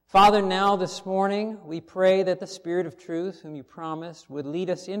Father, now this morning we pray that the Spirit of truth, whom you promised, would lead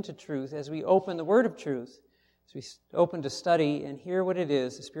us into truth as we open the Word of truth, as we open to study and hear what it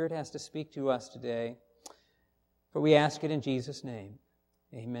is the Spirit has to speak to us today. For we ask it in Jesus' name.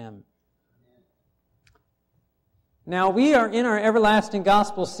 Amen. Now, we are in our Everlasting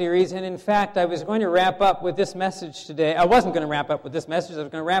Gospel series, and in fact, I was going to wrap up with this message today. I wasn't going to wrap up with this message. I was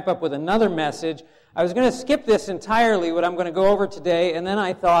going to wrap up with another message. I was going to skip this entirely, what I'm going to go over today, and then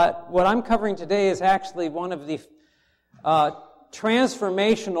I thought what I'm covering today is actually one of the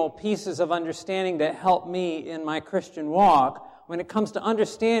transformational pieces of understanding that helped me in my Christian walk when it comes to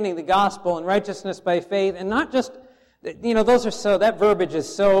understanding the gospel and righteousness by faith, and not just, that verbiage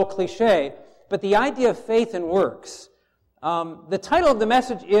is so cliche, but the idea of faith and works. The title of the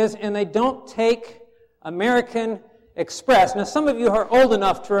message is, And They Don't Take American Express. Now, some of you are old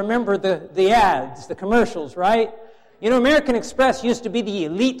enough to remember the ads, the commercials, right? American Express used to be the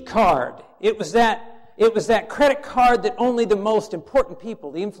elite card. It was that credit card that only the most important people,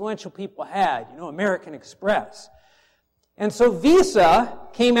 the influential people had, American Express. And so Visa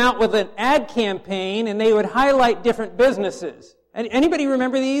came out with an ad campaign, and they would highlight different businesses. Anybody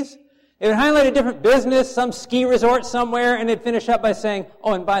remember these? They would highlight a different business, some ski resort somewhere, and they'd finish up by saying,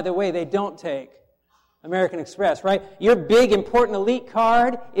 oh, and by the way, they don't take American Express, right? Your big, important elite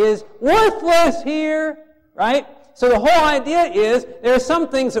card is worthless here, right? So the whole idea is there are some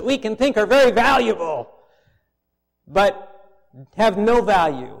things that we can think are very valuable, but have no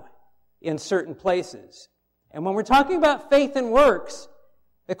value in certain places. And when we're talking about faith and works,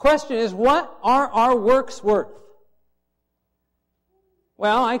 the question is, what are our works worth?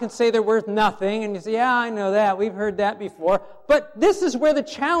 Well, I can say they're worth nothing, and you say, yeah, I know that, we've heard that before. But this is where the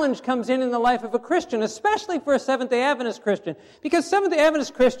challenge comes in the life of a Christian, especially for a Seventh-day Adventist Christian. Because Seventh-day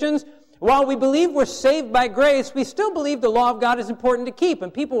Adventist Christians, while we believe we're saved by grace, we still believe the law of God is important to keep.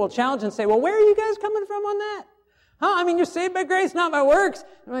 And people will challenge and say, well, where are you guys coming from on that? You're saved by grace, not by works.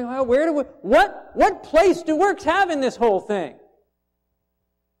 I'm like, well, what place do works have in this whole thing?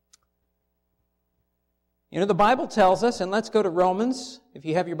 The Bible tells us, and let's go to Romans. If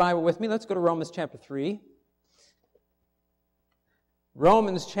you have your Bible with me, let's go to Romans chapter 3.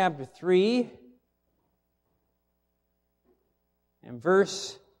 Romans chapter 3 and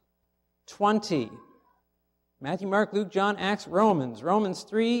verse 20. Matthew, Mark, Luke, John, Acts, Romans. Romans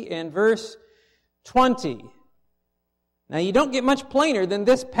 3 and verse 20. Now, you don't get much plainer than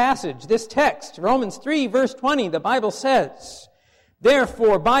this passage, this text. Romans 3, verse 20, the Bible says,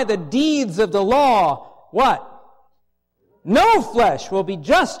 therefore, by the deeds of the law, what? No flesh will be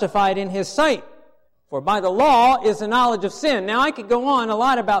justified in his sight, for by the law is the knowledge of sin. Now, I could go on a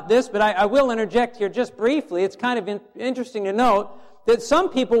lot about this, but I will interject here just briefly. It's kind of interesting to note that some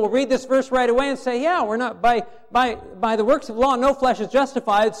people will read this verse right away and say, yeah, we're not, by the works of law, no flesh is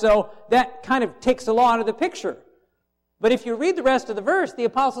justified, so that kind of takes the law out of the picture. But if you read the rest of the verse, the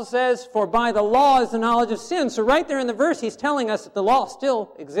apostle says, for by the law is the knowledge of sin. So right there in the verse, he's telling us that the law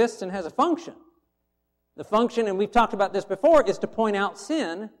still exists and has a function. The function, and we've talked about this before, is to point out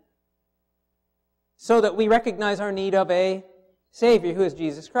sin so that we recognize our need of a Savior who is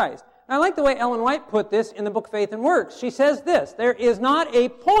Jesus Christ. And I like the way Ellen White put this in the book Faith and Works. She says this, there is not a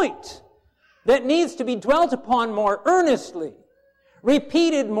point that needs to be dwelt upon more earnestly,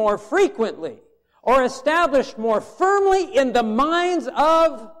 repeated more frequently, or established more firmly in the minds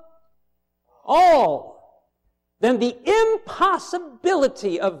of all than the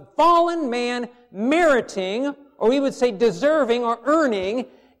impossibility of fallen man meriting, or we would say deserving or earning,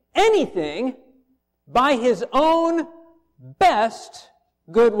 anything by his own best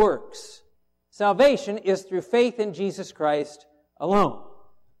good works. Salvation is through faith in Jesus Christ alone.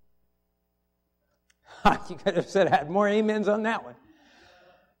 You could have had more amens on that one.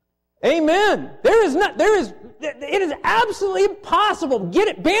 Amen. It is absolutely impossible.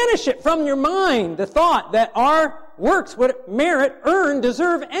 Banish it from your mind, the thought that our works would merit, earn,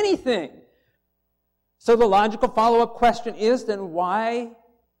 deserve anything. So the logical follow-up question is, then why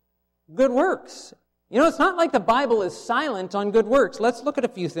good works? It's not like the Bible is silent on good works. Let's look at a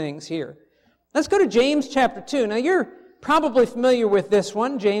few things here. Let's go to James chapter 2. Now, you're probably familiar with this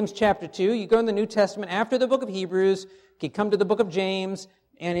one, James chapter 2. You go in the New Testament after the book of Hebrews, you come to the book of James,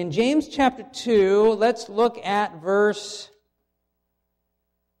 and in James chapter 2, let's look at verse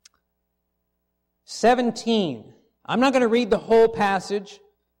 17. I'm not going to read the whole passage,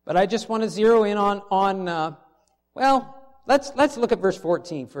 but I just want to zero in let's look at verse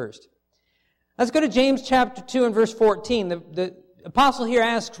 14 first. Let's go to James chapter 2 and verse 14. The apostle here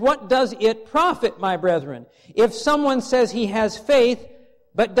asks, what does it profit, my brethren, if someone says he has faith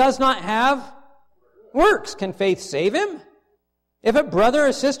but does not have works? Can faith save him? If a brother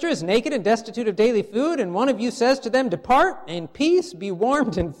or sister is naked and destitute of daily food, and one of you says to them, depart in peace, be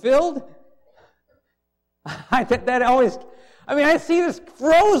warmed and filled. I see this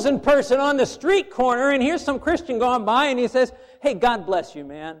frozen person on the street corner, and here's some Christian going by, and he says, hey, God bless you,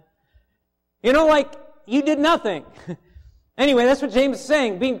 man. Like you did nothing. Anyway, that's what James is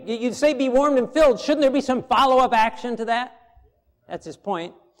saying. You say be warmed and filled. Shouldn't there be some follow-up action to that? That's his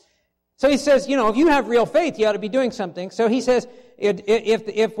point. So he says, if you have real faith, you ought to be doing something. So he says,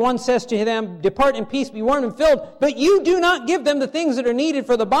 if one says to them, depart in peace, be warmed and filled, but you do not give them the things that are needed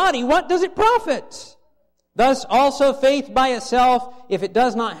for the body, what does it profit? Thus also faith by itself, if it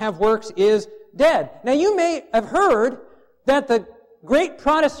does not have works, is dead. Now you may have heard that the great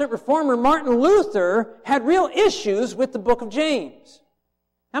Protestant reformer Martin Luther had real issues with the book of James.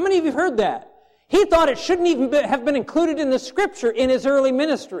 How many of you have heard that? He thought it shouldn't even have been included in the Scripture in his early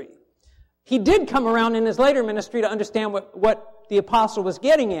ministry. He did come around in his later ministry to understand what the apostle was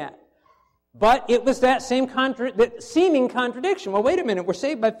getting at. But it was that same that seeming contradiction. Well, wait a minute, we're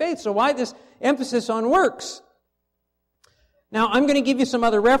saved by faith, so why this emphasis on works? Now, I'm going to give you some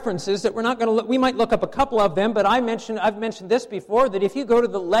other references that we might look up a couple of them, but I've mentioned this before, that if you go to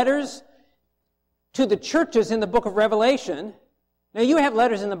the letters to the churches in the book of Revelation, now you have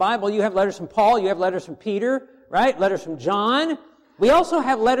letters in the Bible, you have letters from Paul, you have letters from Peter, right? Letters from John. We also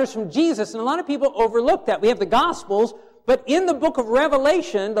have letters from Jesus, and a lot of people overlook that. We have the Gospels, but in the book of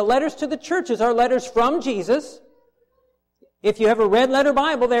Revelation, the letters to the churches are letters from Jesus. If you have a red letter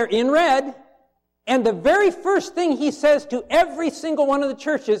Bible, they're in red. And the very first thing he says to every single one of the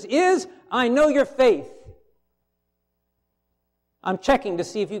churches is, I know your faith. I'm checking to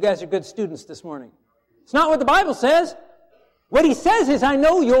see if you guys are good students this morning. It's not what the Bible says. What he says is, I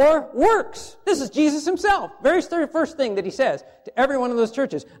know your works. This is Jesus himself. Very first thing that he says to every one of those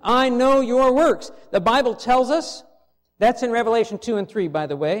churches. I know your works. The Bible tells us, that's in Revelation 2 and 3, by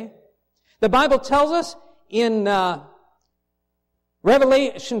the way. The Bible tells us in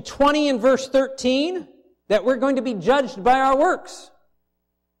Revelation 20 and verse 13 that we're going to be judged by our works.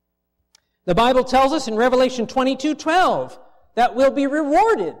 The Bible tells us in Revelation 22:12 that we'll be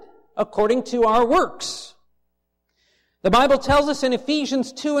rewarded according to our works. The Bible tells us in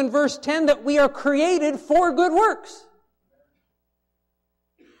Ephesians 2 and verse 10 that we are created for good works.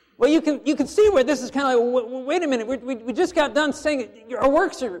 Well, you can see where this is kind of like, wait a minute, we just got done saying our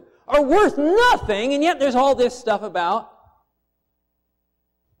works are worth nothing, and yet there's all this stuff about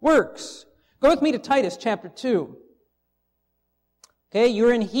works. Go with me to Titus chapter 2. Okay,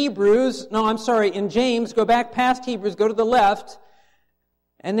 you're in in James. Go back past Hebrews, go to the left.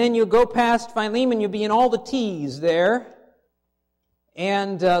 And then you'll go past Philemon, you'll be in all the T's there.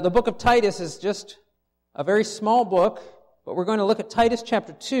 And the book of Titus is just a very small book, but we're going to look at Titus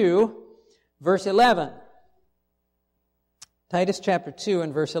chapter 2, verse 11. Titus chapter 2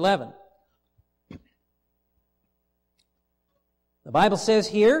 and verse 11. The Bible says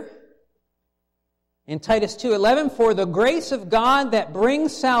here, in Titus 2:11, for the grace of God that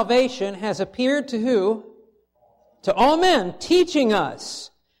brings salvation has appeared to who? To all men, teaching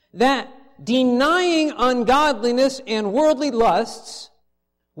us that denying ungodliness and worldly lusts,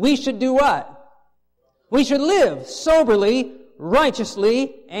 we should do what? We should live soberly,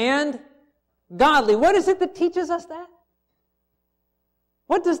 righteously, and godly. What is it that teaches us that?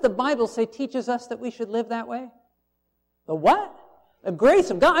 What does the Bible say teaches us that we should live that way? The what? The grace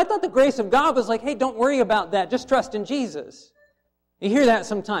of God. I thought the grace of God was like, hey, don't worry about that. Just trust in Jesus. You hear that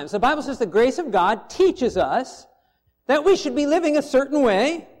sometimes. The Bible says the grace of God teaches us that we should be living a certain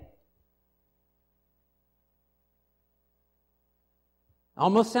way.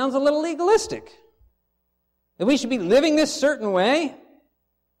 Almost sounds a little legalistic. That we should be living this certain way.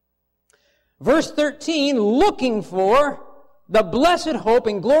 Verse 13, looking for the blessed hope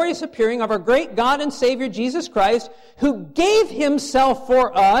and glorious appearing of our great God and Savior Jesus Christ, who gave himself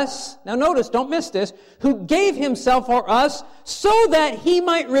for us, now notice, don't miss this, who gave himself for us so that he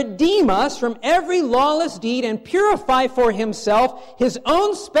might redeem us from every lawless deed and purify for himself his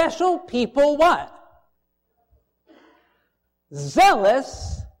own special people, what?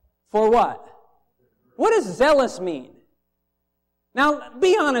 Zealous for what? What does zealous mean? Now,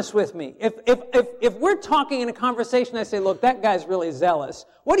 be honest with me. If we're talking in a conversation, I say, look, that guy's really zealous.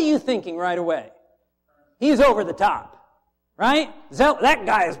 What are you thinking right away? He's over the top, right? That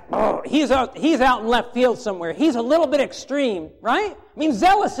guy is, he's out in left field somewhere. He's a little bit extreme, right? I mean,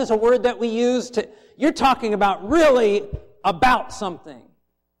 zealous is a word that we use you're talking about really about something.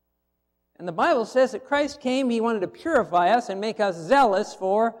 And the Bible says that Christ came, he wanted to purify us and make us zealous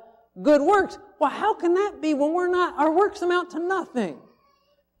for good works. Well, how can that be when our works amount to nothing?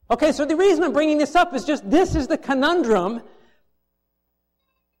 Okay, so the reason I'm bringing this up is just this is the conundrum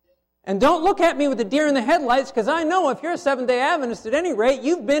And don't look at me with the deer in the headlights, because I know if you're a Seventh-day Adventist at any rate,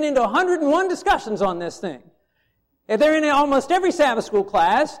 you've been into 101 discussions on this thing. They're in almost every Sabbath school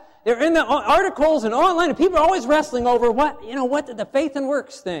class. They're in the articles and online, and people are always wrestling over what did the faith and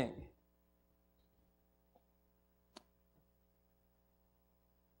works thing.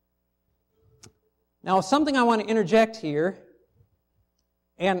 Now, something I want to interject here,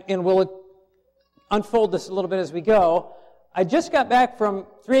 and we'll unfold this a little bit as we go. I just got back from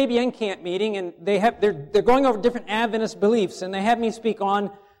 3ABN camp meeting, and they're going over different Adventist beliefs, and they had me speak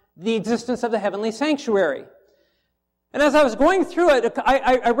on the existence of the heavenly sanctuary. And as I was going through it,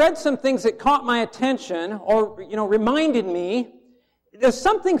 I read some things that caught my attention, or reminded me. There's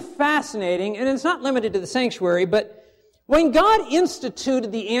something fascinating, and it's not limited to the sanctuary, but when God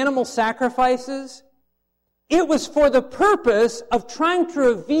instituted the animal sacrifices, it was for the purpose of trying to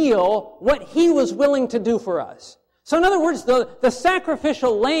reveal what He was willing to do for us. So in other words, the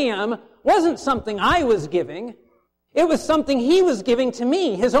sacrificial lamb wasn't something I was giving. It was something He was giving to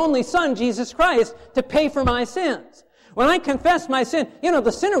me, His only Son, Jesus Christ, to pay for my sins. When I confessed my sin,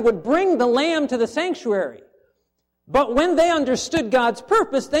 the sinner would bring the lamb to the sanctuary. But when they understood God's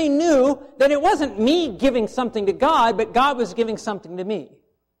purpose, they knew that it wasn't me giving something to God, but God was giving something to me.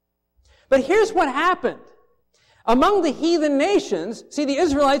 But here's what happened. Among the heathen nations, the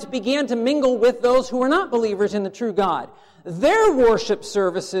Israelites began to mingle with those who were not believers in the true God. Their worship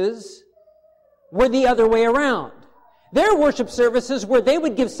services were the other way around. Their worship services where they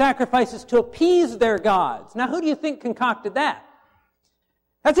would give sacrifices to appease their gods. Now, who do you think concocted that?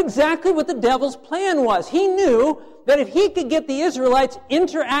 That's exactly what the devil's plan was. He knew that if he could get the Israelites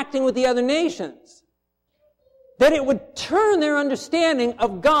interacting with the other nations, that it would turn their understanding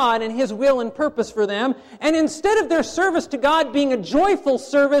of God and His will and purpose for them. And instead of their service to God being a joyful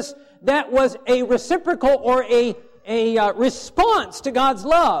service that was a reciprocal or a response to God's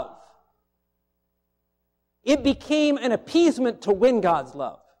love, it became an appeasement to win God's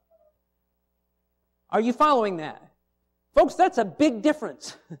love. Are you following that? Folks, that's a big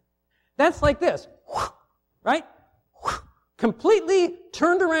difference. That's like this, right? Completely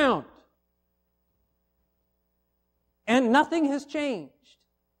turned around. And nothing has changed.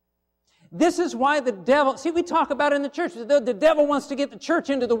 This is why the devil, we talk about it in the church, the devil wants to get the church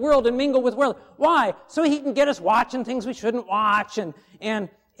into the world and mingle with the world. Why? So he can get us watching things we shouldn't watch and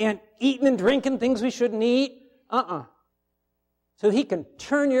eating and drinking things we shouldn't eat. So he can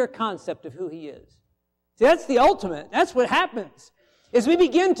turn your concept of who He is. See, that's the ultimate. That's what happens. Is we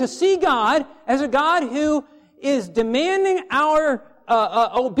begin to see God as a God who is demanding our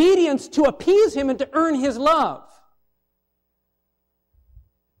obedience to appease Him and to earn His love.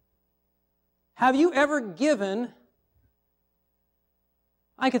 Have you ever given,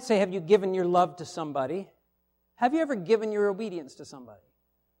 I could say, have you given your love to somebody? Have you ever given your obedience to somebody?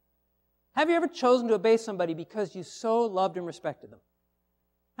 Have you ever chosen to obey somebody because you so loved and respected them?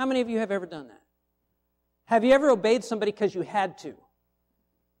 How many of you have ever done that? Have you ever obeyed somebody because you had to?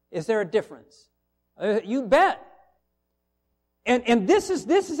 Is there a difference? You bet. And this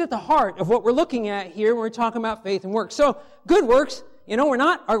is at the heart of what we're looking at here when we're talking about faith and works. So, good works,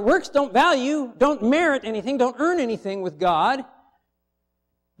 our works don't merit anything, don't earn anything with God.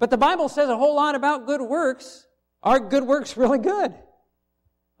 But the Bible says a whole lot about good works. Are good works really good?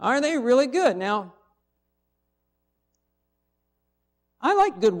 Are they really good? Now, I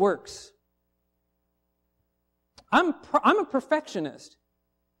like good works. I'm a perfectionist.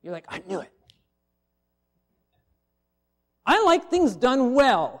 You're like, I knew it. I like things done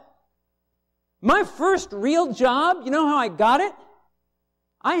well. My first real job, you know how I got it?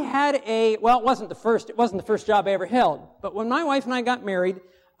 I had it wasn't the first job I ever held. But when my wife and I got married,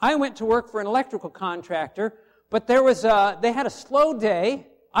 I went to work for an electrical contractor, but they had a slow day.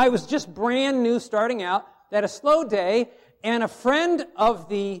 I was just brand new starting out. They had a slow day, and a friend of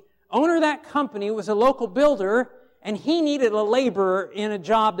the owner of that company was a local builder, and he needed a laborer in a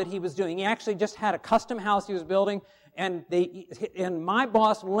job that he was doing. He actually just had a custom house he was building, and my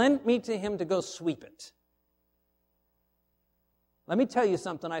boss lent me to him to go sweep it. Let me tell you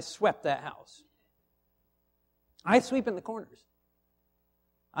something, I swept that house. I sweep in the corners.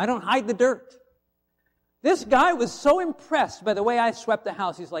 I don't hide the dirt. This guy was so impressed by the way I swept the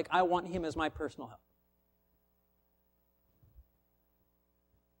house, he's like, I want him as my personal help.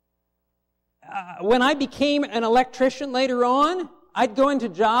 When I became an electrician later on, I'd go into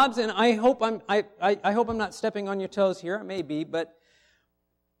jobs, and I hope I'm not stepping on your toes here. I may be, but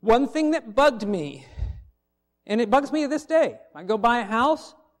one thing that bugged me, and it bugs me to this day, I go buy a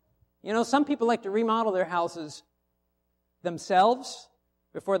house. Some people like to remodel their houses themselves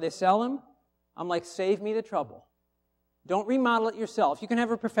before they sell them. I'm like, save me the trouble. Don't remodel it yourself. You can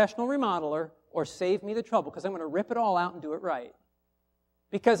have a professional remodeler or save me the trouble because I'm going to rip it all out and do it right.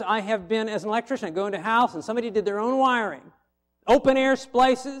 Because I have been, as an electrician, I go into a house and somebody did their own wiring. Open air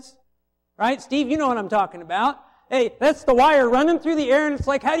splices, right? Steve, you know what I'm talking about. Hey, that's the wire running through the air and it's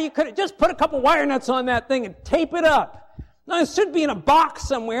like, how do you cut it? Just put a couple wire nuts on that thing and tape it up. No, it should be in a box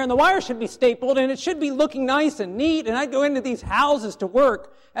somewhere and the wire should be stapled and it should be looking nice and neat. And I'd go into these houses to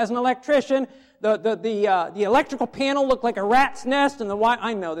work as an electrician. The electrical panel looked like a rat's nest and the wire,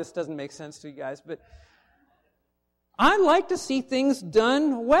 I know this doesn't make sense to you guys, but I like to see things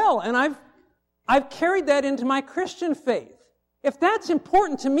done well. And I've carried that into my Christian faith. If that's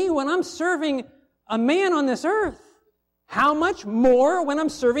important to me when I'm serving a man on this earth, how much more when I'm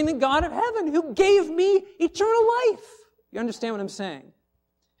serving the God of heaven who gave me eternal life? You understand what I'm saying?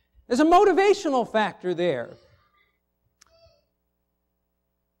 There's a motivational factor there.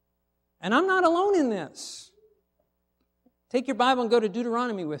 And I'm not alone in this. Take your Bible and go to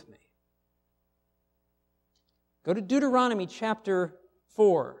Deuteronomy with me. Go to Deuteronomy chapter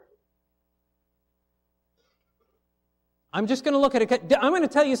 4. I'm just going to look at it. I'm going to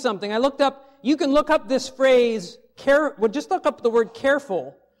tell you something. You can look up this phrase, just look up the word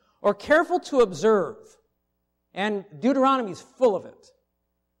careful, or careful to observe. And Deuteronomy is full of it.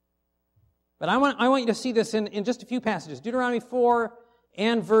 But I want you to see this in just a few passages. Deuteronomy 4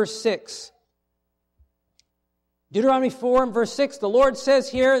 and verse 6. Deuteronomy 4 and verse 6, the Lord says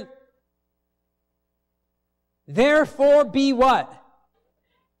here, therefore be what?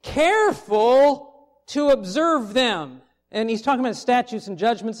 Careful to observe them. And he's talking about statutes and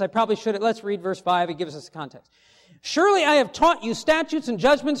judgments. I probably should. Let's read verse 5. It gives us the context. Surely I have taught you statutes and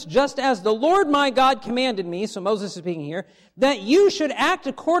judgments just as the Lord my God commanded me, so Moses is speaking here, that you should act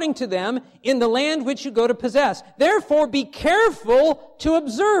according to them in the land which you go to possess. Therefore be careful to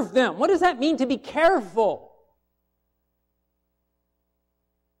observe them. What does that mean to be careful?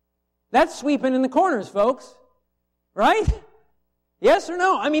 That's sweeping in the corners, folks. Right? Yes or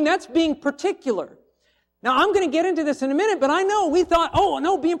no? I mean, that's being particular. Now, I'm going to get into this in a minute, but I know we thought, oh,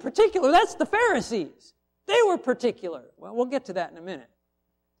 no, being particular, that's the Pharisees. They were particular. Well, we'll get to that in a minute.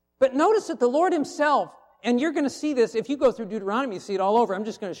 But notice that the Lord himself, and you're going to see this, if you go through Deuteronomy, you see it all over. I'm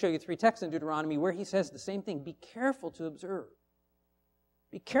just going to show you 3 texts in Deuteronomy where he says the same thing. Be careful to observe.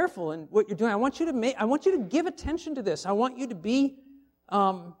 Be careful in what you're doing. I want you to give attention to this. I want you to be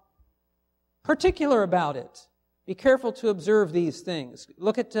particular about it. Be careful to observe these things.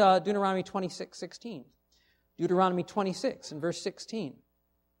 Look at Deuteronomy 26:16. Deuteronomy 26 and verse 16.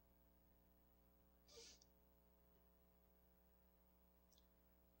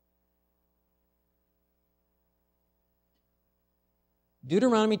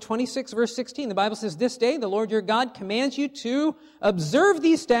 Deuteronomy 26, verse 16, the Bible says, this day the Lord your God commands you to observe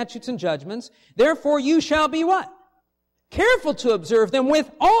these statutes and judgments. Therefore you shall be what? Careful to observe them with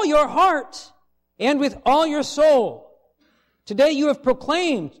all your heart and with all your soul. Today you have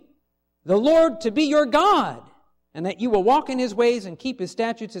proclaimed the Lord to be your God, and that you will walk in his ways and keep his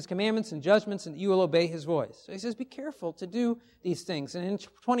statutes, his commandments, and judgments, and that you will obey his voice. So he says, be careful to do these things. And in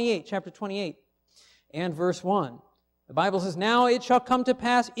chapter 28 and verse 1, the Bible says, now it shall come to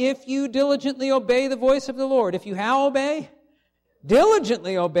pass if you diligently obey the voice of the Lord. If you how obey?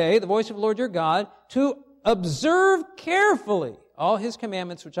 Diligently obey the voice of the Lord your God to observe carefully all his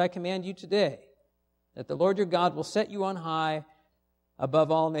commandments which I command you today, that the Lord your God will set you on high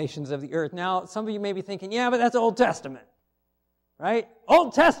above all nations of the earth. Now, some of you may be thinking, yeah, but that's Old Testament, right?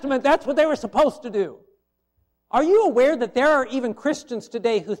 Old Testament, that's what they were supposed to do. Are you aware that there are even Christians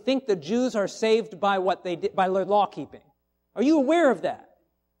today who think the Jews are saved by what they did, by their law keeping? Are you aware of that?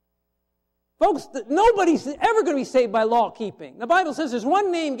 Folks, nobody's ever going to be saved by law keeping. The Bible says there's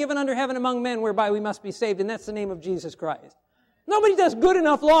one name given under heaven among men whereby we must be saved, and that's the name of Jesus Christ. Nobody does good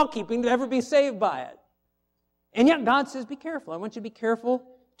enough law keeping to ever be saved by it. And yet God says, be careful. I want you to be careful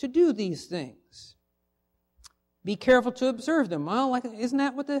to do these things. Be careful to observe them. Well, isn't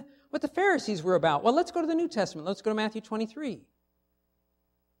that what the Pharisees were about? Well, let's go to the New Testament. Let's go to Matthew 23.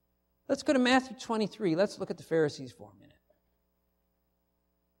 Let's go to Matthew 23. Let's look at the Pharisees for a minute.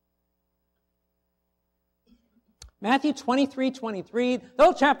 Matthew 23:23. The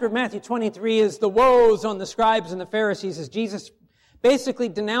whole chapter of Matthew 23 is the woes on the scribes and the Pharisees as Jesus basically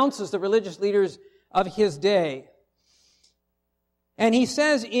denounces the religious leaders of his day. And he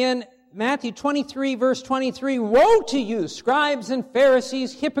says in Matthew 23, verse 23, woe to you, scribes and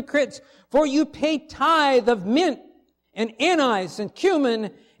Pharisees, hypocrites, for you pay tithe of mint and anise and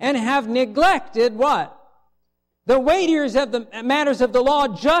cumin and have neglected what? The weightiers of the matters of the law,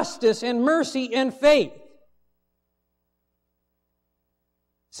 justice and mercy and faith.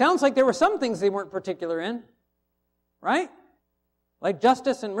 Sounds like there were some things they weren't particular in. right? Like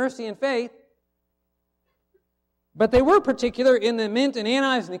justice and mercy and faith. But they were particular in the mint and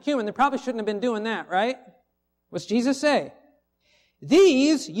anise and the cumin. They probably shouldn't have been doing that, right? What's Jesus say?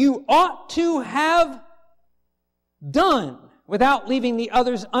 These you ought to have done without leaving the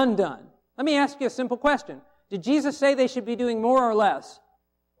others undone. Let me ask you a simple question. Did Jesus say they should be doing more or less?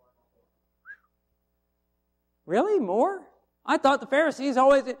 Really? More? I thought the Pharisees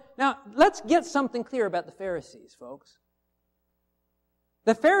always... Now, let's get something clear about the Pharisees, folks.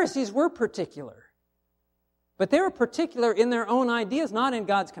 The Pharisees were particular. But they were particular in their own ideas, not in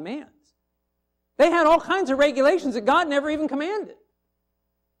God's commands. They had all kinds of regulations that God never even commanded.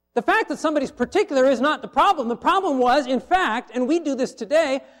 The fact that somebody's particular is not the problem. The problem was, in fact, and we do this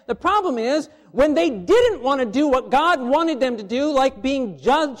today, the problem is when they didn't want to do what God wanted them to do, like being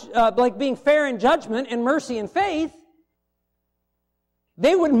fair in judgment and mercy and faith,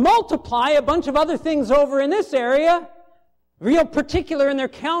 they would multiply a bunch of other things over in this area, real particular in their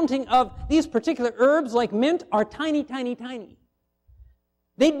counting of these particular herbs like mint are tiny, tiny, tiny.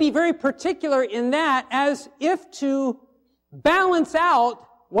 They'd be very particular in that as if to balance out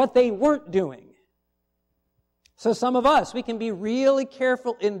what they weren't doing. So some of us, we can be really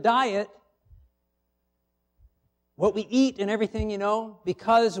careful in diet, what we eat and everything,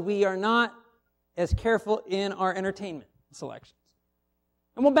 because we are not as careful in our entertainment selections.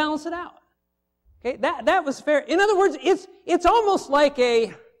 And we'll balance it out. Okay, that was fair. In other words, it's almost like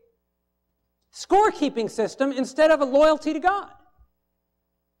a scorekeeping system instead of a loyalty to God.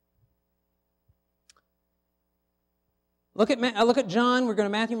 Look at John. We're going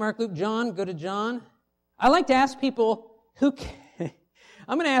to Matthew, Mark, Luke, John. Go to John. I like to ask people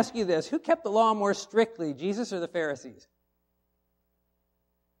I'm going to ask you this. Who kept the law more strictly, Jesus or the Pharisees?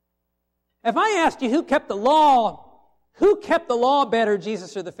 If I asked you who kept the law better,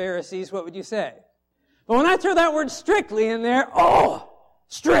 Jesus or the Pharisees, what would you say? But when I throw that word strictly in there,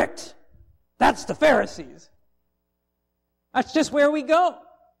 strict. That's the Pharisees. That's just where we go.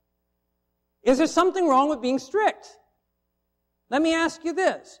 Is there something wrong with being strict? Let me ask you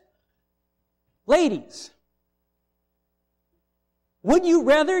this. Ladies, would you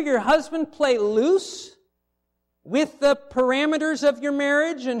rather your husband play loose with the parameters of your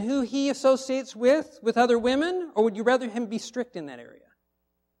marriage and who he associates with other women, or would you rather him be strict in that area?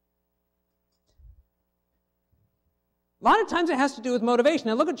 A lot of times it has to do with motivation.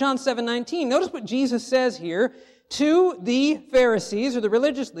 Now look at John 7:19. Notice what Jesus says here to the Pharisees or the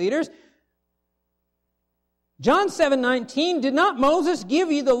religious leaders. John 7:19, did not Moses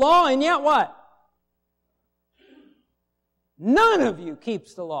give you the law, and yet what? None of you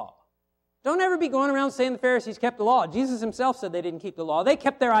keeps the law. Don't ever be going around saying the Pharisees kept the law. Jesus himself said they didn't keep the law. They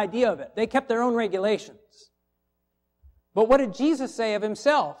kept their idea of it. They kept their own regulations. But what did Jesus say of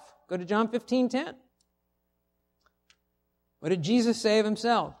himself? Go to John 15:10. What did Jesus say of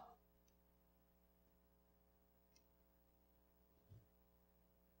himself?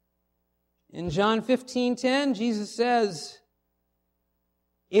 In John 15:10, Jesus says,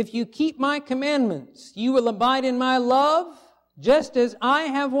 if you keep my commandments, you will abide in my love, just as I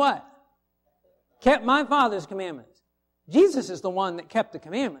have what? Kept my Father's commandments. Jesus is the one that kept the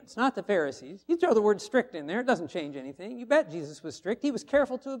commandments, not the Pharisees. You throw the word strict in there, it doesn't change anything. You bet Jesus was strict. He was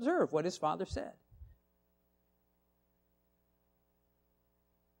careful to observe what his Father said.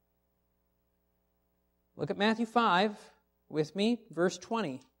 Look at Matthew 5 with me, verse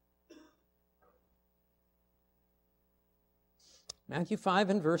 20. Matthew 5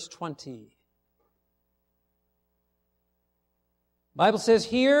 and verse 20. The Bible says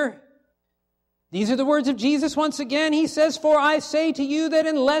here, these are the words of Jesus once again. He says, for I say to you that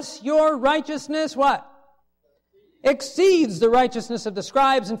unless your righteousness, what? Exceeds the righteousness of the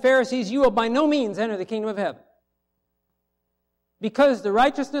scribes and Pharisees, you will by no means enter the kingdom of heaven. Because the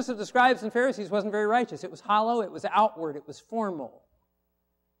righteousness of the scribes and Pharisees wasn't very righteous. It was hollow, it was outward, it was formal.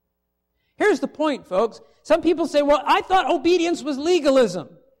 Here's the point, folks. Some people say, well, I thought obedience was legalism.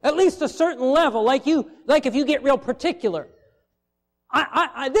 At least a certain level, like if you get real particular.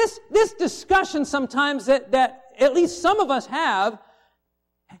 This discussion sometimes that at least some of us have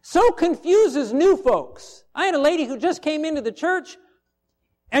so confuses new folks. I had a lady who just came into the church,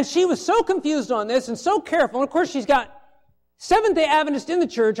 and she was so confused on this and so careful. And of course, she's got Seventh-day Adventists in the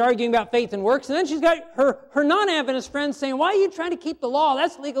church arguing about faith and works, and then she's got her non-Adventist friends saying, why are you trying to keep the law?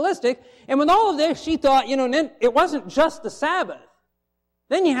 That's legalistic. And with all of this, she thought, then it wasn't just the Sabbath.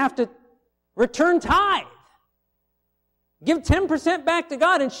 Then you have to return tithe. Give 10% back to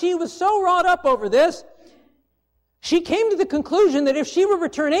God. And she was so wrought up over this, she came to the conclusion that if she would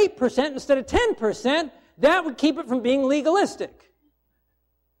return 8% instead of 10%, that would keep it from being legalistic.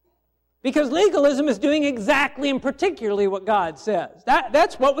 Because legalism is doing exactly and particularly what God says.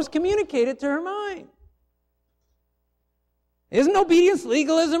 That's what was communicated to her mind. Isn't obedience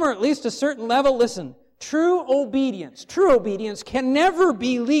legalism, or at least a certain level? Listen, true obedience can never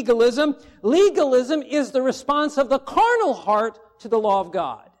be legalism. Legalism is the response of the carnal heart to the law of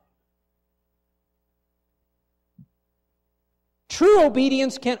God. True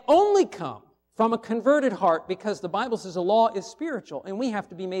obedience can only come from a converted heart, because the Bible says the law is spiritual, and we have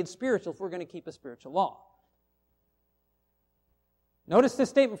to be made spiritual if we're going to keep a spiritual law. Notice this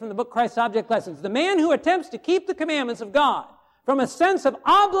statement from the book Christ's Object Lessons. The man who attempts to keep the commandments of God from a sense of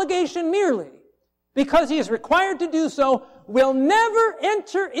obligation merely, because he is required to do so, will never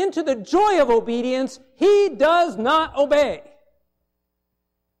enter into the joy of obedience. He does not obey.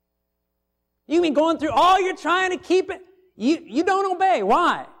 You mean going through all you're trying to keep it? You don't obey.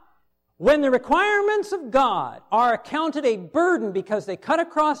 Why? When the requirements of God are accounted a burden because they cut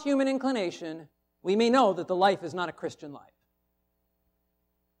across human inclination, we may know that the life is not a Christian life.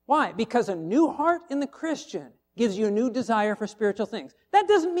 Why? Because a new heart in the Christian gives you a new desire for spiritual things. That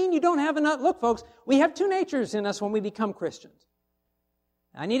doesn't mean you don't have enough. Look, folks, we have two natures in us when we become Christians.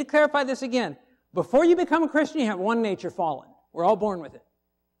 I need to clarify this again. Before you become a Christian, you have one nature fallen. We're all born with it.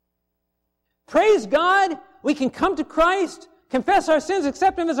 Praise God, we can come to Christ, confess our sins,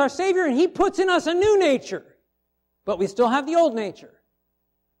 accept Him as our Savior, and He puts in us a new nature. But we still have the old nature.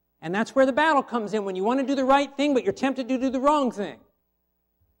 And that's where the battle comes in, when you want to do the right thing, but you're tempted to do the wrong thing.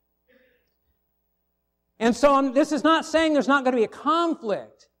 And so this is not saying there's not going to be a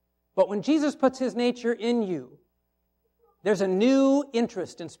conflict, but when Jesus puts His nature in you, there's a new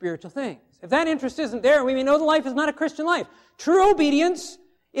interest in spiritual things. If that interest isn't there, we may know the life is not a Christian life. True obedience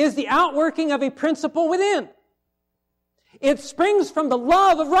is the outworking of a principle within. It springs from the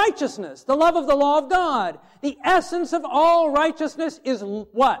love of righteousness, the love of the law of God. The essence of all righteousness is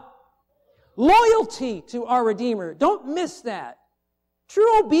what? Loyalty to our Redeemer. Don't miss that.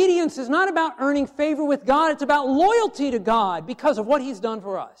 True obedience is not about earning favor with God. It's about loyalty to God because of what He's done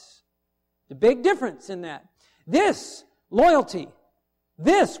for us. The big difference in that. This loyalty,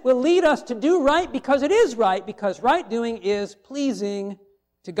 this will lead us to do right because it is right, because right doing is pleasing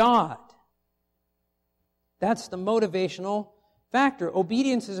to God. That's the motivational factor.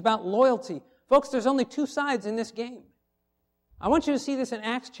 Obedience is about loyalty. Folks, there's only two sides in this game. I want you to see this in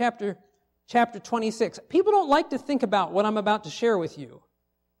Acts chapter 26. People don't like to think about what I'm about to share with you.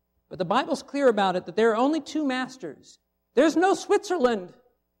 But the Bible's clear about it, that there are only two masters. There's no Switzerland,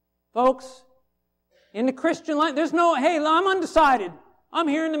 folks. In the Christian life, there's no, hey, I'm undecided. I'm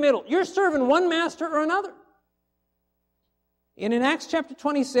here in the middle. You're serving one master or another. And in Acts chapter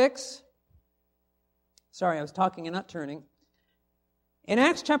 26, sorry, I was talking and not turning. In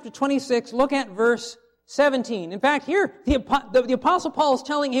Acts chapter 26, look at verse 17. In fact, here, the Apostle Paul is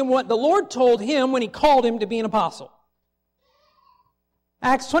telling him what the Lord told him when He called him to be an apostle.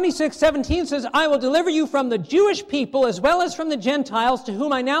 Acts 26:17 says, I will deliver you from the Jewish people as well as from the Gentiles, to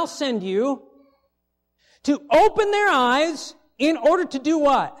whom I now send you, to open their eyes in order to do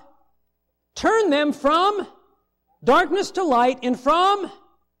what? Turn them from darkness to light and from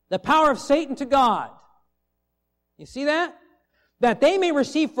the power of Satan to God. You see that? That they may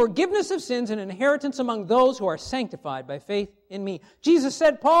receive forgiveness of sins and inheritance among those who are sanctified by faith in me. Jesus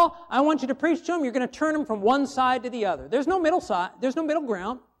said, Paul, I want you to preach to them. You're going to turn them from one side to the other. There's no middle side. There's no middle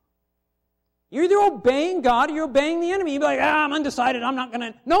ground. You're either obeying God or you're obeying the enemy. You'd be like, I'm undecided. I'm not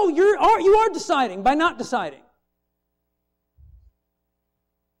going to. No, you are deciding by not deciding.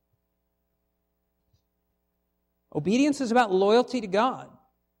 Obedience is about loyalty to God.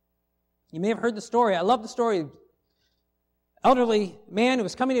 You may have heard the story. I love the story. Elderly man who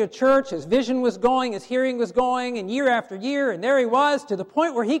was coming to a church, his vision was going, his hearing was going, and year after year, and there he was, to the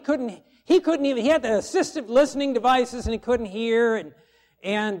point where he couldn't even, he had the assistive listening devices and he couldn't hear,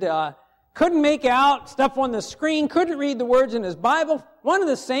 and couldn't make out stuff on the screen, couldn't read the words in his Bible. One of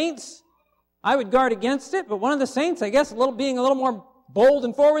the saints, I would guard against it, but one of the saints, I guess being a little more bold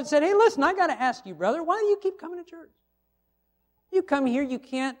and forward, said, hey, listen, I got to ask you, brother, why do you keep coming to church? You come here, you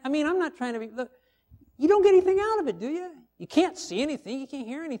can't, I'm not trying to be, look, you don't get anything out of it, do you? You can't see anything. You can't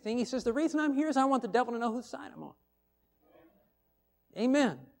hear anything. He says, the reason I'm here is I want the devil to know whose side I'm on.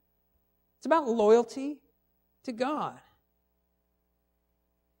 Amen. It's about loyalty to God.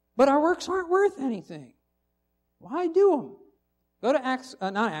 But our works aren't worth anything. Why do them? Go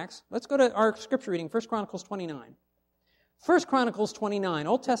to let's go to our scripture reading, 1 Chronicles 29. 1 Chronicles 29,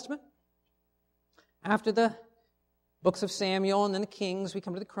 Old Testament. After the books of Samuel and then the Kings, we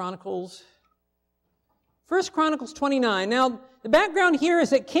come to the Chronicles. 1 Chronicles 29. Now, the background here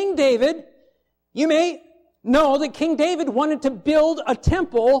is that King David, you may know that King David wanted to build a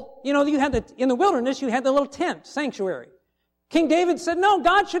temple. You know, in the wilderness, you had the little tent, sanctuary. King David said, no,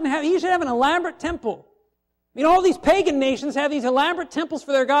 he should have an elaborate temple. You know, all these pagan nations have these elaborate temples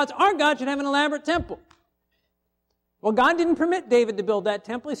for their gods. Our God should have an elaborate temple. Well, God didn't permit David to build that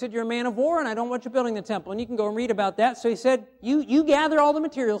temple. He said, you're a man of war, and I don't want you building the temple. And you can go and read about that. So he said, you gather all the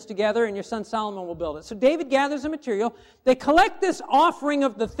materials together, and your son Solomon will build it. So David gathers the material. They collect this offering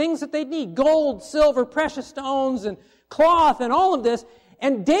of the things that they need, gold, silver, precious stones, and cloth, and all of this.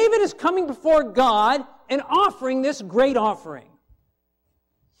 And David is coming before God and offering this great offering.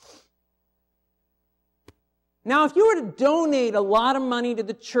 Now, if you were to donate a lot of money to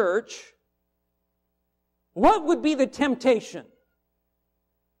the church, what would be the temptation?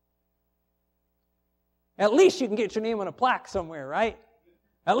 At least you can get your name on a plaque somewhere, right?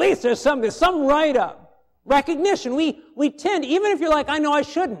 At least there's some write-up. Recognition. We tend, even if you're like, I know I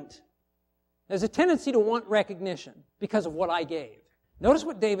shouldn't, there's a tendency to want recognition because of what I gave. Notice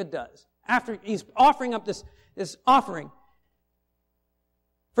what David does. After he's offering up this offering.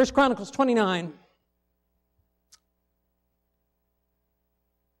 1 Chronicles 29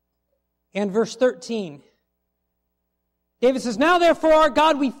 and verse 13. David says, now therefore, our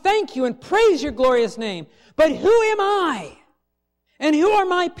God, we thank you and praise your glorious name. But who am I? And who are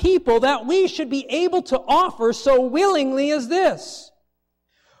my people that we should be able to offer so willingly as this?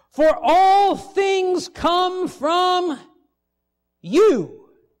 For all things come from you,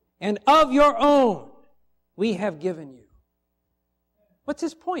 and of your own we have given you. What's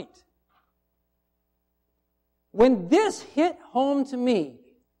his point? When this hit home to me,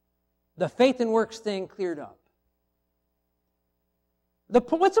 the faith and works thing cleared up.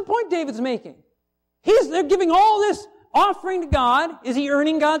 What's the point David's making? They're giving all this offering to God. Is he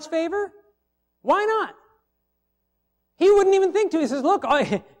earning God's favor? Why not? He wouldn't even think to. He says, look,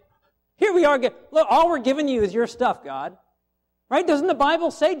 here we are. Look, all we're giving you is your stuff, God. Right? Doesn't the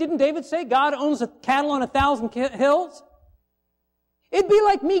Bible say, didn't David say, God owns the cattle on 1,000 hills? It'd be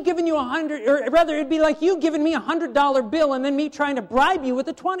like me giving you it'd be like you giving me $100 bill and then me trying to bribe you with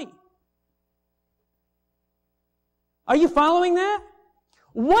a 20. Are you following that?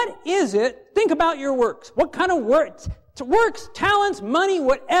 What is it? Think about your works. What kind of works, talents, money,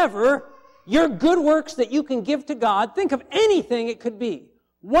 whatever, your good works that you can give to God. Think of anything it could be.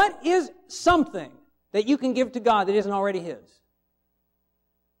 What is something that you can give to God that isn't already His?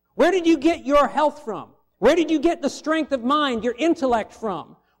 Where did you get your health from? Where did you get the strength of mind, your intellect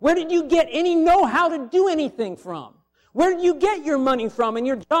from? Where did you get any know-how to do anything from? Where did you get your money from and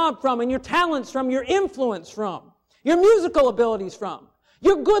your job from and your talents from, your influence from, your musical abilities from,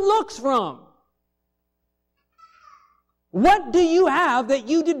 your good looks from? What do you have that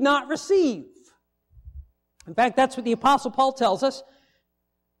you did not receive? In fact, that's what the Apostle Paul tells us.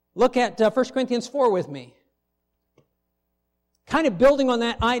 Look at 1 Corinthians 4 with me. Kind of building on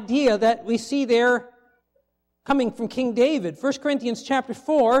that idea that we see there coming from King David. 1 Corinthians chapter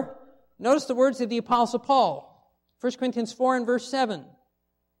 4, notice the words of the Apostle Paul. 1 Corinthians 4 and verse 7.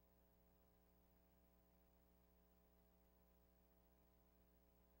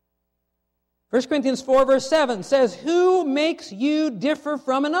 First Corinthians 4 verse 7 says, who makes you differ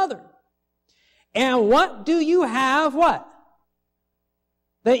from another? And what do you have, what?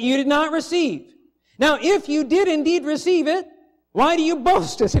 That you did not receive. Now, if you did indeed receive it, why do you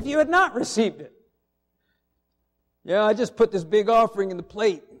boast as if you had not received it? Yeah, I just put this big offering in the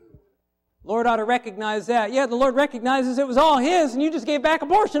plate. Lord ought to recognize that. Yeah, the Lord recognizes it was all His and you just gave back a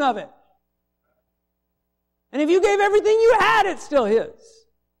portion of it. And if you gave everything you had, it's still His.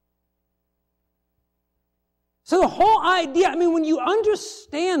 So the whole idea, when you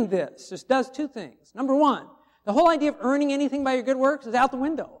understand this does two things. Number one, the whole idea of earning anything by your good works is out the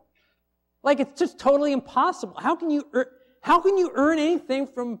window. Like, it's just totally impossible. How can you earn anything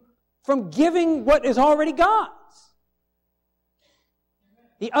from giving what is already God's?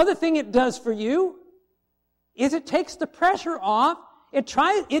 The other thing it does for you is it takes the pressure off.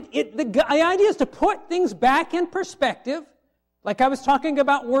 The idea is to put things back in perspective. Like I was talking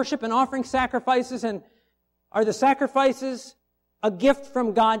about worship and offering sacrifices, and are the sacrifices a gift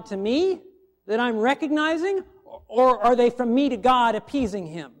from God to me that I'm recognizing, or are they from me to God appeasing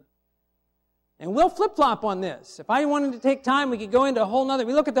Him? And we'll flip-flop on this. If I wanted to take time, we could go into a whole nother.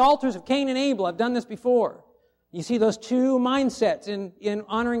 We look at the altars of Cain and Abel. I've done this before. You see those two mindsets in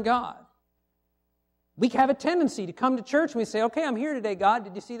honoring God. We have a tendency to come to church and we say, okay, I'm here today, God.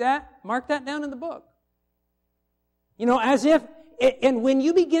 Did you see that? Mark that down in the book. As if, and when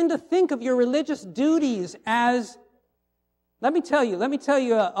you begin to think of your religious duties as, let me tell you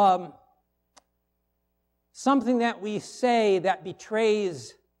something that we say that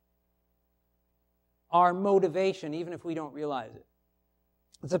betrays our motivation, even if we don't realize it.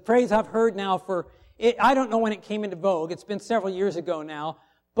 It's a phrase I've heard now I don't know when it came into vogue. It's been several years ago now.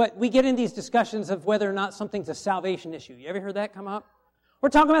 But we get in these discussions of whether or not something's a salvation issue. You ever heard that come up? We're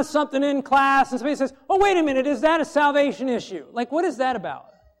talking about something in class, and somebody says, oh, wait a minute, is that a salvation issue? Like, what is that about?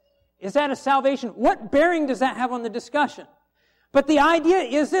 Is that a salvation? What bearing does that have on the discussion? But the idea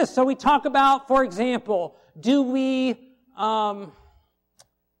is this. So we talk about, for example, do we, I'm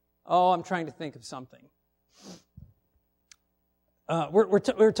trying to think of something. We're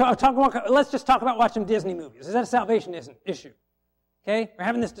talking about, let's just talk about watching Disney movies. Is that a salvation issue? Okay? We're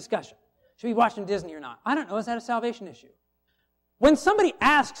having this discussion. Should we be watching Disney or not? I don't know. Is that a salvation issue? When somebody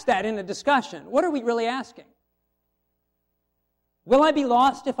asks that in a discussion, what are we really asking? Will I be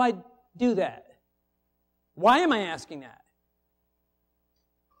lost if I do that? Why am I asking that?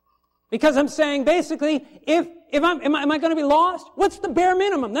 Because I'm saying, basically, am I going to be lost? What's the bare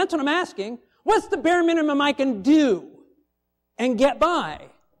minimum? That's what I'm asking. What's the bare minimum I can do and get by?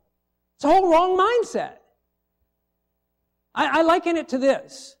 It's a whole wrong mindset. I liken it to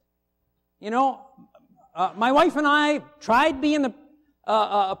this. My wife and I tried being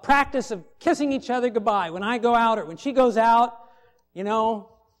the practice of kissing each other goodbye when I go out or when she goes out. We've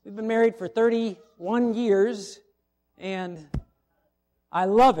been married for 31 years, and I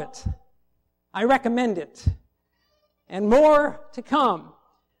love it. I recommend it. And more to come.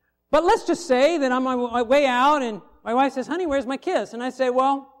 But let's just say that I'm on my way out, and my wife says, honey, where's my kiss? And I say,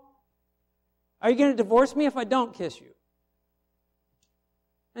 well, are you going to divorce me if I don't kiss you?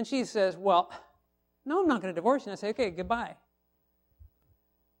 And she says, well, no, I'm not going to divorce you. And I say, okay, goodbye.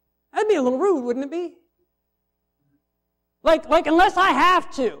 That'd be a little rude, wouldn't it be? Like unless I have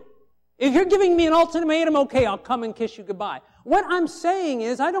to. If you're giving me an ultimatum, okay, I'll come and kiss you goodbye. What I'm saying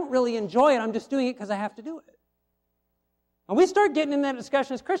is I don't really enjoy it. I'm just doing it because I have to do it. And we start getting in that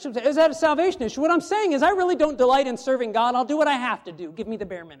discussion as Christians. Is that a salvation issue? What I'm saying is I really don't delight in serving God. I'll do what I have to do. Give me the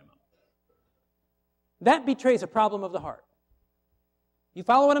bare minimum. That betrays a problem of the heart. You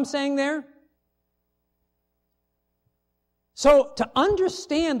follow what I'm saying there? So to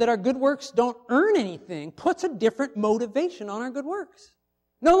understand that our good works don't earn anything puts a different motivation on our good works.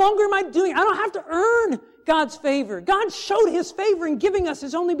 No longer am I don't have to earn God's favor. God showed His favor in giving us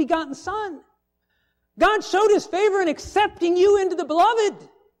His only begotten Son. God showed His favor in accepting you into the beloved.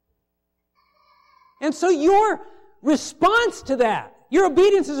 And so your response to that, your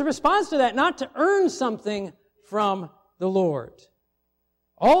obedience is a response to that, not to earn something from the Lord.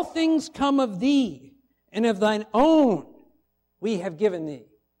 All things come of Thee, and of Thine own we have given Thee.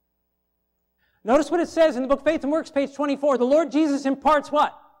 Notice what it says in the book Faith and Works, page 24. The Lord Jesus imparts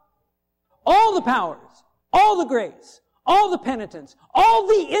what? All the powers, all the grace, all the penitence, all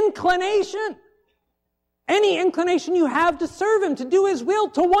the inclination. Any inclination you have to serve Him, to do His will,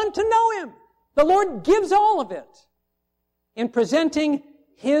 to want to know Him. The Lord gives all of it in presenting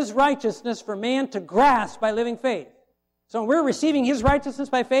His righteousness for man to grasp by living faith. So when we're receiving His righteousness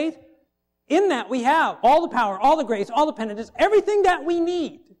by faith, in that we have all the power, all the grace, all the penitence, everything that we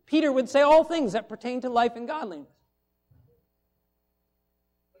need. Peter would say all things that pertain to life and godliness.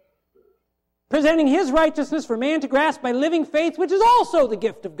 Presenting His righteousness for man to grasp by living faith, which is also the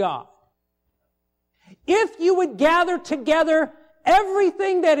gift of God. If you would gather together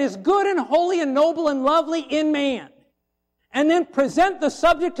everything that is good and holy and noble and lovely in man, and then present the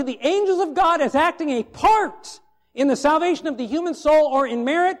subject to the angels of God as acting a part in the salvation of the human soul or in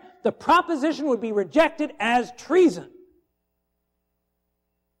merit, the proposition would be rejected as treason.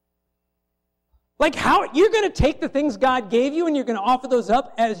 Like how you're going to take the things God gave you and you're going to offer those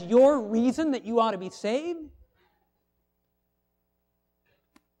up as your reason that you ought to be saved?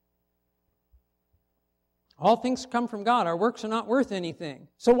 All things come from God. Our works are not worth anything.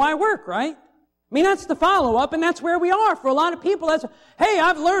 So why work, right? I mean, that's the follow-up, and that's where we are. For a lot of people, hey,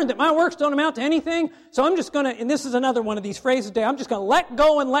 I've learned that my works don't amount to anything, so I'm just going to, and this is another one of these phrases today, I'm just going to let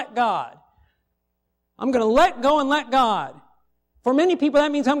go and let God. I'm going to let go and let God. For many people,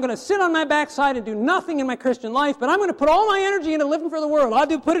 that means I'm going to sit on my backside and do nothing in my Christian life, but I'm going to put all my energy into living for the world. I'll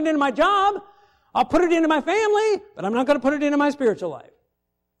put it into my job, I'll put it into my family, but I'm not going to put it into my spiritual life.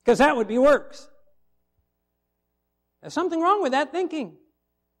 Because that would be works. There's something wrong with that thinking.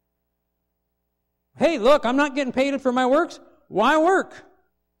 Hey, look, I'm not getting paid for my works. Why work?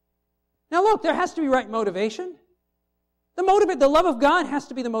 Now look, there has to be right motivation. The love of God has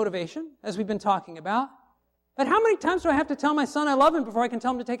to be the motivation, as we've been talking about. But how many times do I have to tell my son I love him before I can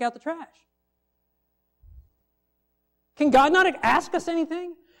tell him to take out the trash? Can God not ask us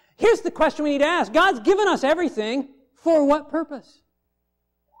anything? Here's the question we need to ask. God's given us everything. For what purpose?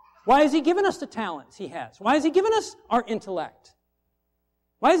 Why has He given us the talents He has? Why has He given us our intellect?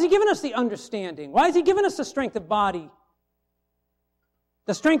 Why has He given us the understanding? Why has He given us the strength of body?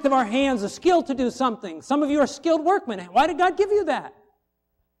 The strength of our hands, the skill to do something. Some of you are skilled workmen. Why did God give you that?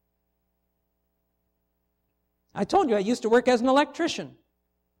 I told you I used to work as an electrician.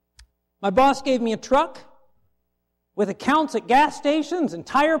 My boss gave me a truck with accounts at gas stations and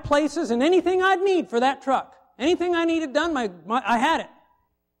tire places and anything I'd need for that truck. Anything I needed done, I had it.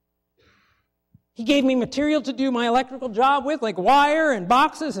 He gave me material to do my electrical job with, like wire and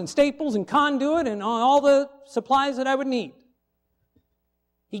boxes and staples and conduit and all the supplies that I would need.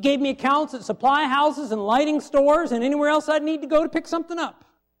 He gave me accounts at supply houses and lighting stores and anywhere else I'd need to go to pick something up.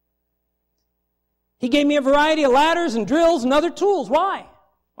 He gave me a variety of ladders and drills and other tools. Why?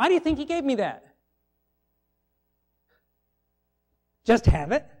 Why do you think He gave me that? Just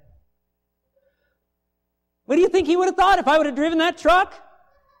have it? What do you think He would have thought if I would have driven that truck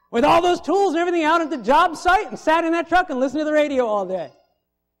with all those tools and everything out at the job site and sat in that truck and listened to the radio all day?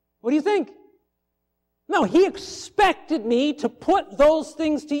 What do you think? No, He expected me to put those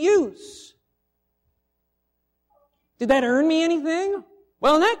things to use. Did that earn me anything?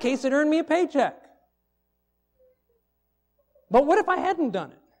 Well, in that case, it earned me a paycheck. But what if I hadn't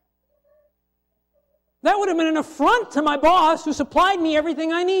done it? That would have been an affront to my boss who supplied me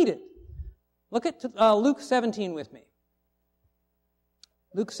everything I needed. Look at Luke 17 with me.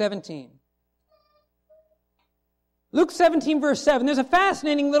 Luke 17. Luke 17 verse 7. There's a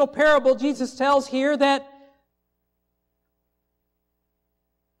fascinating little parable Jesus tells here that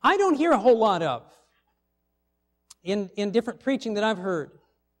I don't hear a whole lot of in different preaching that I've heard.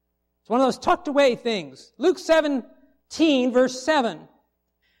 It's one of those tucked away things. Luke 17 verse 7.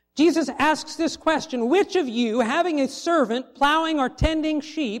 Jesus asks this question, which of you, having a servant plowing or tending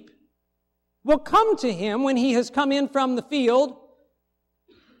sheep, will come to him when he has come in from the field,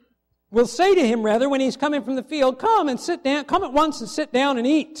 will say to him, rather, when he's coming from the field, come and sit down, come at once and sit down and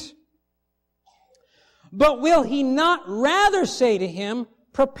eat. But will he not rather say to him,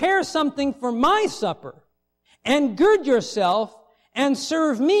 prepare something for my supper, and gird yourself, and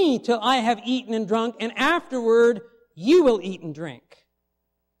serve me till I have eaten and drunk, and afterward you will eat and drink?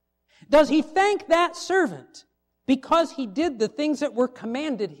 Does he thank that servant because he did the things that were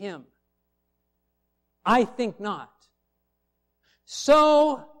commanded him? I think not.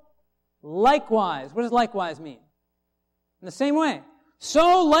 So, likewise, what does likewise mean? In the same way.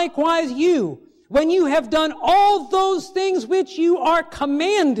 So, likewise you, when you have done all those things which you are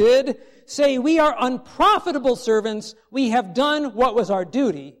commanded, say, we are unprofitable servants, we have done what was our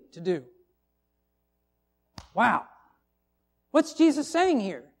duty to do. Wow. What's Jesus saying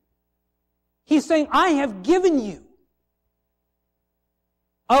here? He's saying, I have given you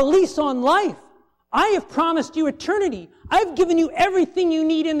a lease on life. I have promised you eternity. I've given you everything you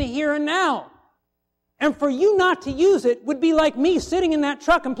need in the here and now. And for you not to use it would be like me sitting in that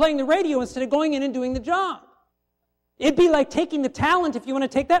truck and playing the radio instead of going in and doing the job. It'd be like taking the talent, if you want to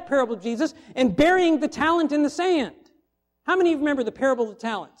take that parable of Jesus, and burying the talent in the sand. How many of you remember the parable of the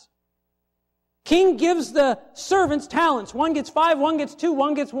talents? King gives the servants talents. One gets 5, one gets 2,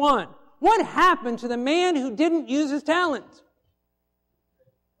 one gets 1. What happened to the man who didn't use his talent?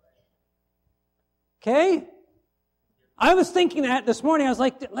 Okay? I was thinking that this morning. I was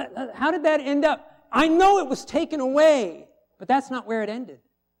like, how did that end up? I know it was taken away, but that's not where it ended.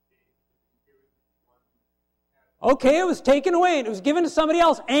 Okay, it was taken away and it was given to somebody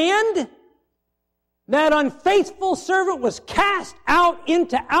else. And that unfaithful servant was cast out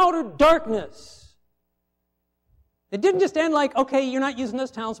into outer darkness. It didn't just end like, okay, you're not using those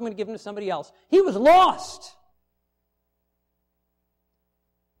talents, I'm going to give them to somebody else. He was lost.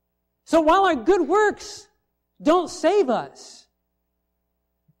 So while our good works don't save us,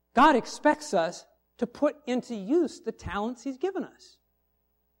 God expects us to put into use the talents He's given us.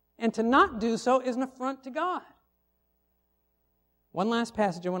 And to not do so is an affront to God. One last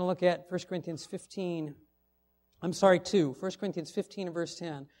passage I want to look at, 1 Corinthians 15. 1 Corinthians 15 and verse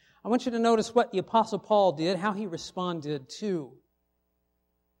 10. I want you to notice what the Apostle Paul did, how he responded to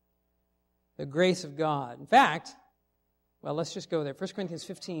the grace of God. In fact, well, let's just go there. 1 Corinthians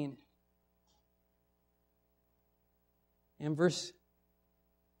 15 and verse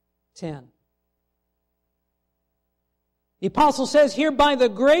 10. The Apostle says here, by the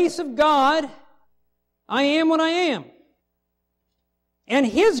grace of God, I am what I am. And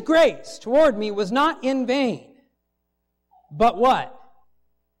His grace toward me was not in vain. But what?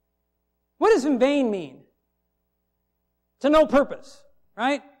 What does in vain mean? To no purpose,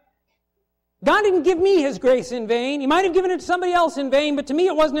 right? God didn't give me His grace in vain. He might have given it to somebody else in vain, but to me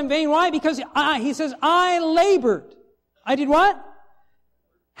it wasn't in vain. Why? Because He says, I labored. I did what?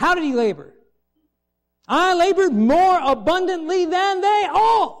 How did He labor? I labored more abundantly than they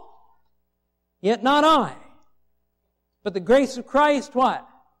all. Yet not I, but the grace of Christ, what?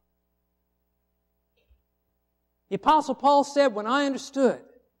 The Apostle Paul said, when I understood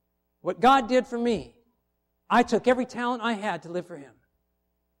what God did for me, I took every talent I had to live for Him.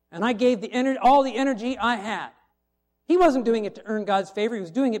 And I gave all the energy I had. He wasn't doing it to earn God's favor. He was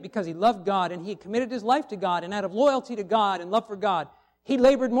doing it because he loved God and he had committed his life to God. And out of loyalty to God and love for God, he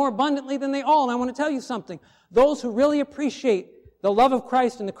labored more abundantly than they all. And I want to tell you something. Those who really appreciate the love of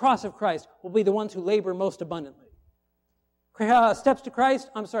Christ and the cross of Christ will be the ones who labor most abundantly. Steps to Christ,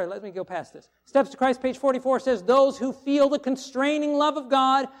 let me go past this. Steps to Christ, page 44 says, those who feel the constraining love of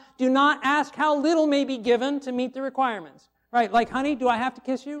God do not ask how little may be given to meet the requirements. Right, like, honey, do I have to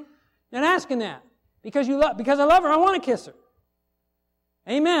kiss you? Not asking that. Because I love her, I want to kiss her.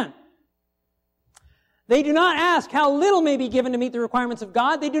 Amen. They do not ask how little may be given to meet the requirements of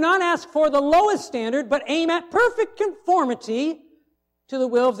God. They do not ask for the lowest standard, but aim at perfect conformity to the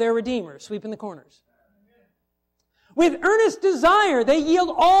will of their Redeemer, sweeping the corners. With earnest desire, they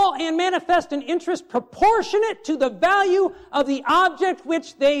yield all and manifest an interest proportionate to the value of the object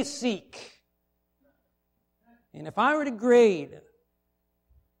which they seek. And if I were to grade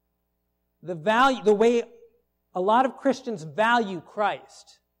the way a lot of Christians value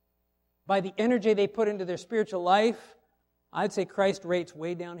Christ by the energy they put into their spiritual life, I'd say Christ rates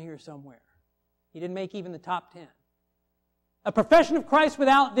way down here somewhere. He didn't make even the top 10. A profession of Christ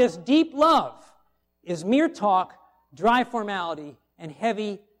without this deep love is mere talk, dry formality, and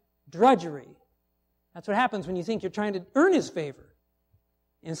heavy drudgery. That's what happens when you think you're trying to earn His favor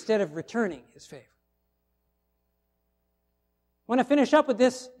instead of returning His favor. I want to finish up with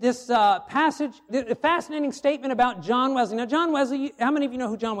this passage, a fascinating statement about John Wesley. Now, John Wesley, how many of you know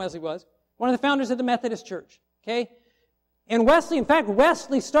who John Wesley was? One of the founders of the Methodist Church, okay? And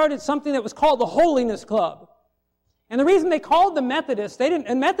Wesley started something that was called the Holiness Club. And the reason they called them Methodists,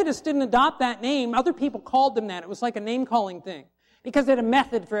 Methodists didn't adopt that name. Other people called them that. It was like a name-calling thing because they had a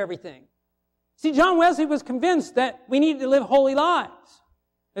method for everything. See, John Wesley was convinced that we needed to live holy lives.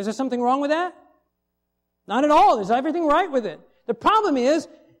 Is there something wrong with that? Not at all. There's everything right with it. The problem is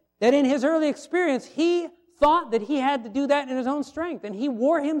that in his early experience, he thought that he had to do that in his own strength, and he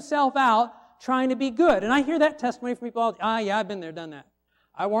wore himself out trying to be good. And I hear that testimony from people, yeah, I've been there, done that.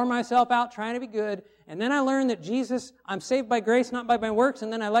 I wore myself out trying to be good, and then I learned that Jesus, I'm saved by grace, not by my works,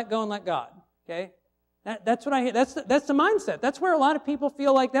 and then I let go and let God. Okay? That's what I hear. That's the mindset. That's where a lot of people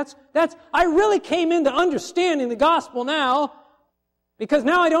feel like I really came into understanding the gospel now, because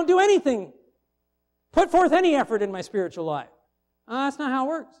now I don't do anything, put forth any effort in my spiritual life. That's not how it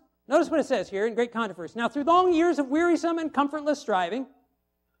works. Notice what it says here in Great Controversy. Now, through long years of wearisome and comfortless striving,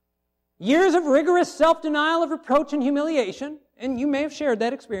 years of rigorous self-denial of reproach and humiliation, and you may have shared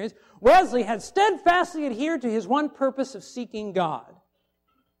that experience, Wesley had steadfastly adhered to his one purpose of seeking God.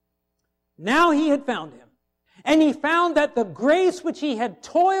 Now he had found Him. And he found that the grace which he had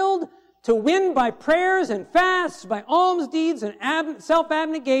toiled to win by prayers and fasts, by alms deeds and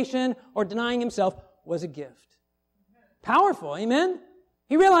self-abnegation or denying himself, was a gift. Powerful, amen?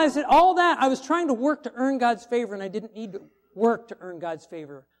 He realized that all that, I was trying to work to earn God's favor, and I didn't need to work to earn God's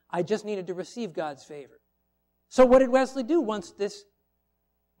favor. I just needed to receive God's favor. So what did Wesley do once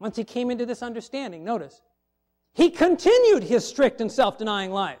he came into this understanding? Notice. He continued his strict and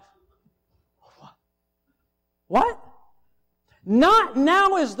self-denying life. What? Not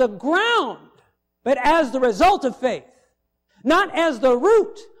now as the ground, but as the result of faith. Not as the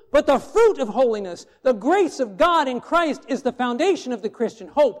root, but the fruit of holiness. The grace of God in Christ is the foundation of the Christian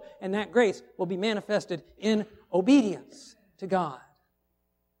hope, and that grace will be manifested in obedience to God.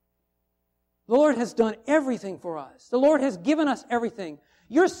 The Lord has done everything for us. The Lord has given us everything.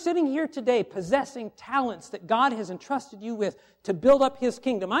 You're sitting here today possessing talents that God has entrusted you with to build up His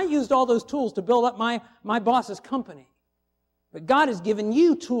kingdom. I used all those tools to build up my boss's company. But God has given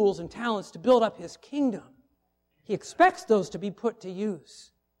you tools and talents to build up His kingdom. He expects those to be put to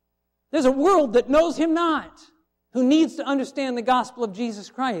use. There's a world that knows Him not, who needs to understand the gospel of Jesus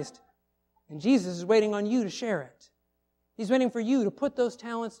Christ. And Jesus is waiting on you to share it. He's waiting for you to put those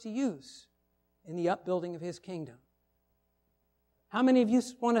talents to use in the upbuilding of His kingdom. How many of you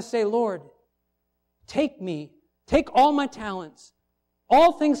want to say, Lord, take me, take all my talents,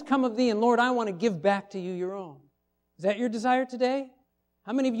 all things come of Thee, and Lord, I want to give back to You Your own. Is that your desire today?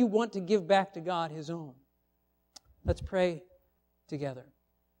 How many of you want to give back to God His own? Let's pray together.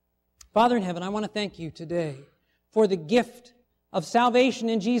 Father in heaven, I want to thank You today for the gift of salvation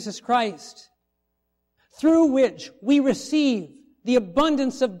in Jesus Christ, through which we receive the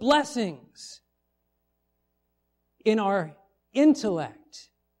abundance of blessings in our intellect,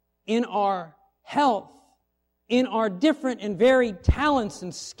 in our health, in our different and varied talents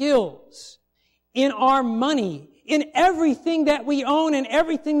and skills, in our money, in everything that we own and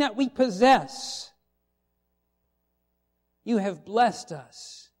everything that we possess. You have blessed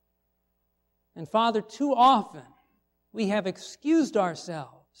us. And Father, too often we have excused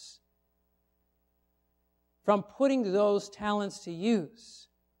ourselves from putting those talents to use,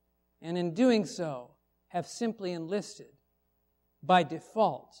 and in doing so have simply enlisted by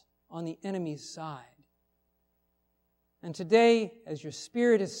default on the enemy's side. And today, as your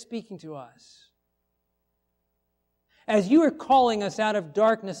Spirit is speaking to us, as you are calling us out of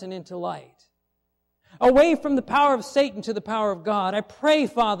darkness and into light, away from the power of Satan to the power of God, I pray,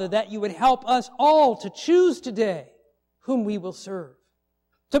 Father, that you would help us all to choose today whom we will serve,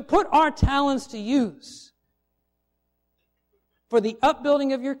 to put our talents to use for the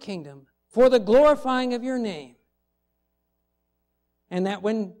upbuilding of your kingdom, for the glorifying of your name, and that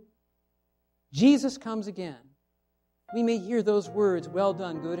when Jesus comes again, we may hear those words, "Well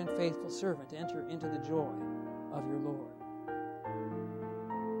done, good and faithful servant, enter into the joy of your Lord."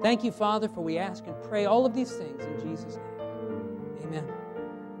 Thank you, Father, for we ask and pray all of these things in Jesus' name. Amen.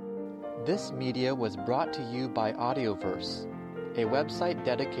 This media was brought to you by Audioverse, a website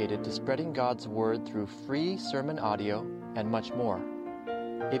dedicated to spreading God's Word through free sermon audio and much more.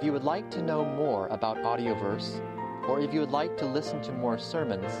 If you would like to know more about Audioverse, or if you would like to listen to more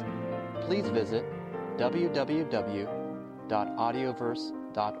sermons, please visit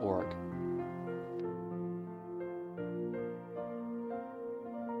www.audioverse.org.